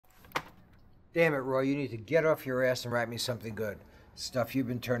Damn it, Roy, you need to get off your ass and write me something good. Stuff you've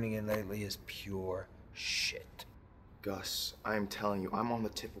been turning in lately is pure shit. Gus, I am telling you, I'm on the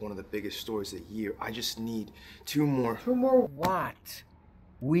tip of one of the biggest stories of the year. I just need 2 more. 2 more what?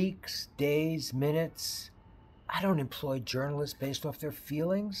 Weeks, days, minutes? I don't employ journalists based off their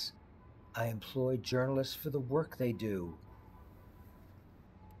feelings. I employ journalists for the work they do.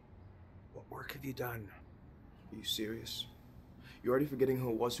 What work have you done? Are you serious? You already forgetting who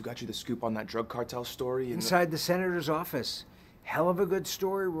it was who got you the scoop on that drug cartel story? Inside the senator's office. Hell of a good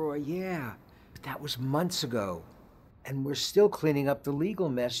story, Roy, yeah. But that was months ago. And we're still cleaning up the legal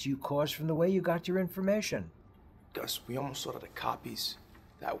mess you caused from the way you got your information. Gus, we almost sold out of copies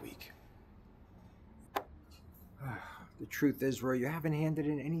that week. The truth is, Roy, you haven't handed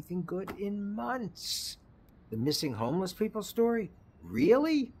in anything good in months. The missing homeless people story?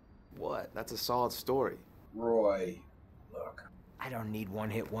 Really? What? That's a solid story. Roy, look, I don't need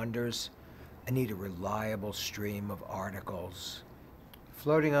one-hit wonders. I need a reliable stream of articles.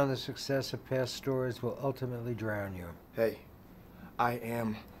 Floating on the success of past stories will ultimately drown you. Hey, I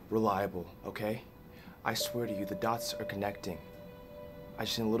am reliable, okay? I swear to you, the dots are connecting. I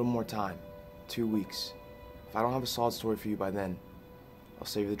just need a little more time. 2 weeks. If I don't have a solid story for you by then, I'll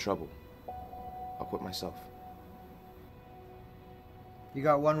save you the trouble. I'll quit myself. You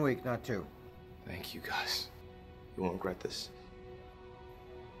got 1 week, not 2. Thank you, Gus. You won't regret this.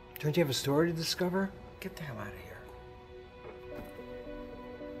 Don't you have a story to discover? Get the hell out of here.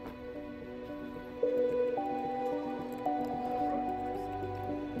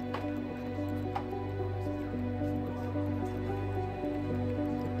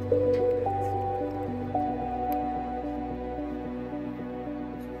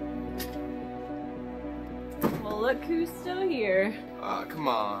 Well, look who's still here. Come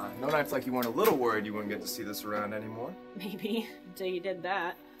on. No nights like you weren't a little worried you wouldn't get to see this around anymore. Maybe, until you did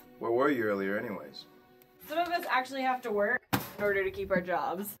that. Where were you earlier anyways? Some of us actually have to work in order to keep our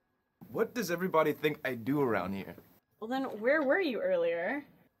jobs. What does everybody think I do around here? Well then, where were you earlier?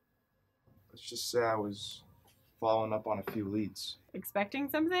 Let's just say I was following up on a few leads. Expecting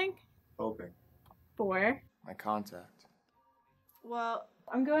something? Hoping. For? My contact. Well,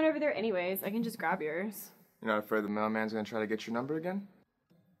 I'm going over there anyways. I can just grab yours. You're not afraid the mailman's gonna try to get your number again?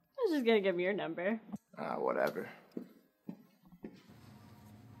 I was just gonna give me your number. Whatever.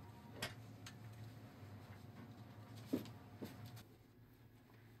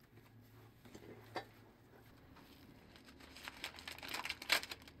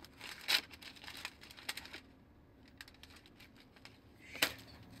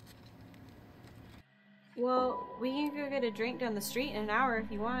 Well, we can go get a drink down the street in an hour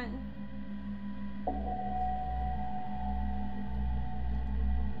if you want.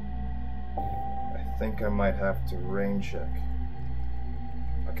 I think I might have to rain check.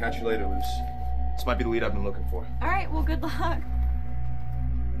 I'll catch you later, Luce. This might be the lead I've been looking for. Alright, well good luck.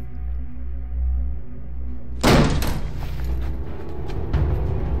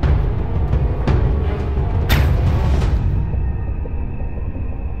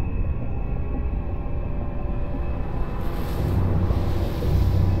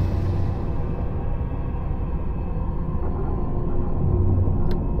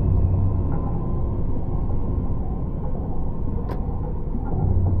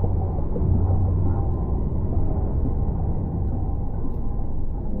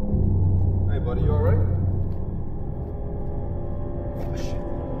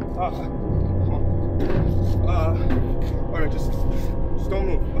 Alright, just don't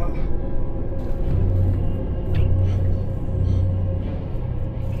move.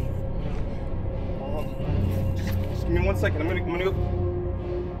 Just give me 1 second. I'm gonna go.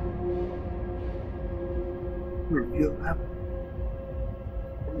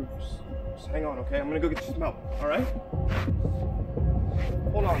 Just hang on, okay? I'm gonna go get you some help. All right?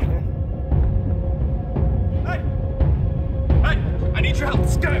 Hold on, man. Hey, I need your help.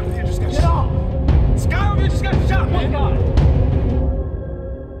 This guy over here just got shot. Get off! This guy over here just got shot, man. Oh my God.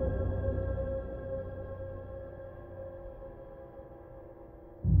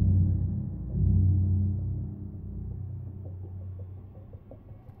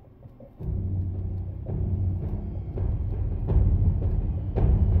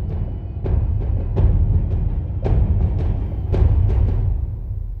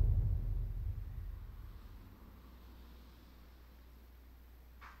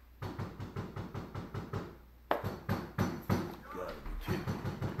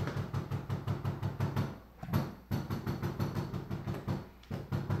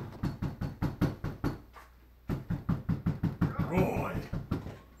 Roy,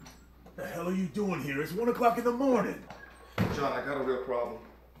 what the hell are you doing here? It's 1 o'clock in the morning. John, I got a real problem.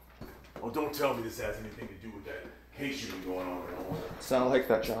 Oh, don't tell me this has anything to do with that case you've been going on and on. Sound like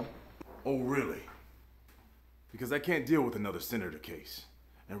that, John. Oh, really? Because I can't deal with another senator case.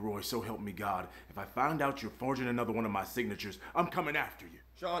 And Roy, so help me God, if I find out you're forging another one of my signatures, I'm coming after you.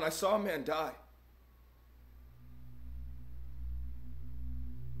 John, I saw a man die.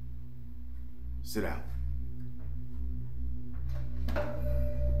 Sit down.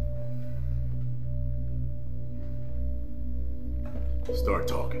 Start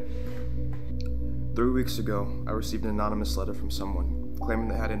talking. 3 weeks ago, I received an anonymous letter from someone claiming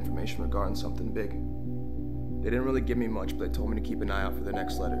they had information regarding something big. They didn't really give me much, but they told me to keep an eye out for their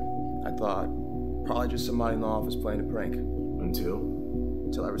next letter. I thought, probably just somebody in the office playing a prank.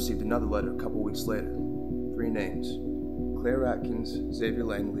 Until I received another letter a couple weeks later. 3 names: Claire Atkins, Xavier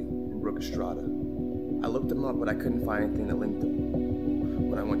Langley, and Brooke Estrada. I looked them up, but I couldn't find anything that linked them.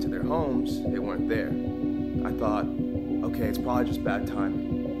 When I went to their homes, they weren't there. I thought, okay, it's probably just bad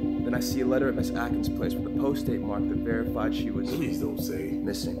timing. Then I see a letter at Miss Atkins' place with a post date mark that verified she was... Please don't say.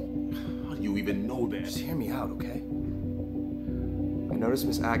 Missing. How do you even know that? Just hear me out, okay? I noticed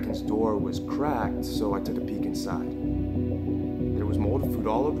Miss Atkins' door was cracked, so I took a peek inside. There was molded food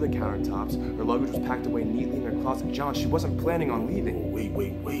all over the countertops. Her luggage was packed away neatly in her closet. John, she wasn't planning on leaving. Oh,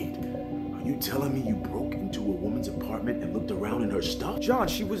 wait. Are you telling me you broke into a woman's apartment and looked around in her stuff? John,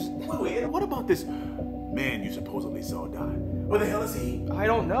 she was... Wait, what about this man you supposedly saw die? Where the hell is he? I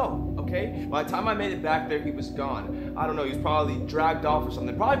don't know, okay? By the time I made it back there, he was gone. I don't know, he was probably dragged off or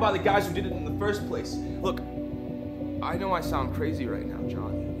something. Probably by the guys who did it in the first place. Look, I know I sound crazy right now,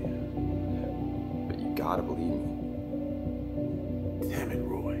 John. But you gotta believe me. Damn it,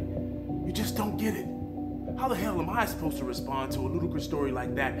 Roy. You just don't get it. How the hell am I supposed to respond to a ludicrous story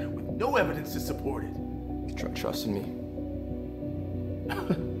like that with no evidence to support it? Trust in me.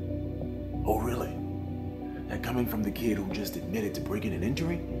 Oh, really? That coming from the kid who just admitted to breaking an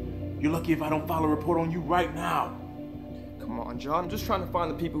injury? You're lucky if I don't file a report on you right now. Come on, John. I'm just trying to find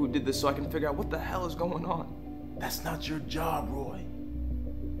the people who did this so I can figure out what the hell is going on. That's not your job, Roy.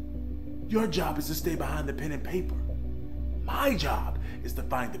 Your job is to stay behind the pen and paper. My job is to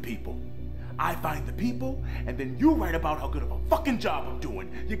find the people. I find the people, and then you write about how good of a fucking job I'm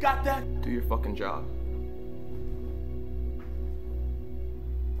doing. You got that? Do your fucking job.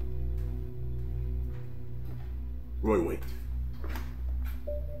 Roy, wait.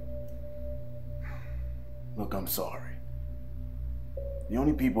 Look, I'm sorry. The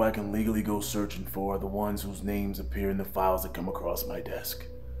only people I can legally go searching for are the ones whose names appear in the files that come across my desk.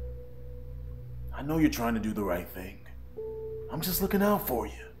 I know you're trying to do the right thing. I'm just looking out for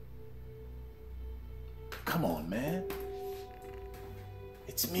you. Come on, man.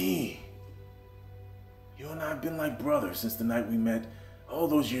 It's me. You and I have been like brothers since the night we met all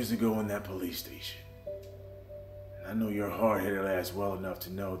those years ago in that police station. And I know your hard-headed ass well enough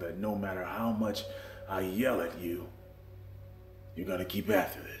to know that no matter how much I yell at you, you're gonna keep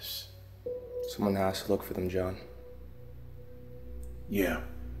after this. Someone has to look for them, John. Yeah.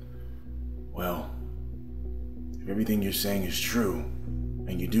 Well, if everything you're saying is true,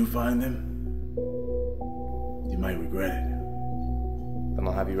 and you do find them, you might regret it. Then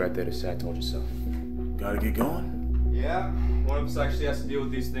I'll have you right there to say I told you so. Gotta get going? Yeah, one of us actually has to deal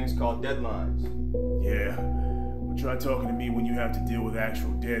with these things called deadlines. Yeah, well, try talking to me when you have to deal with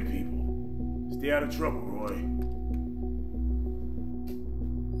actual dead people. Stay out of trouble, Roy.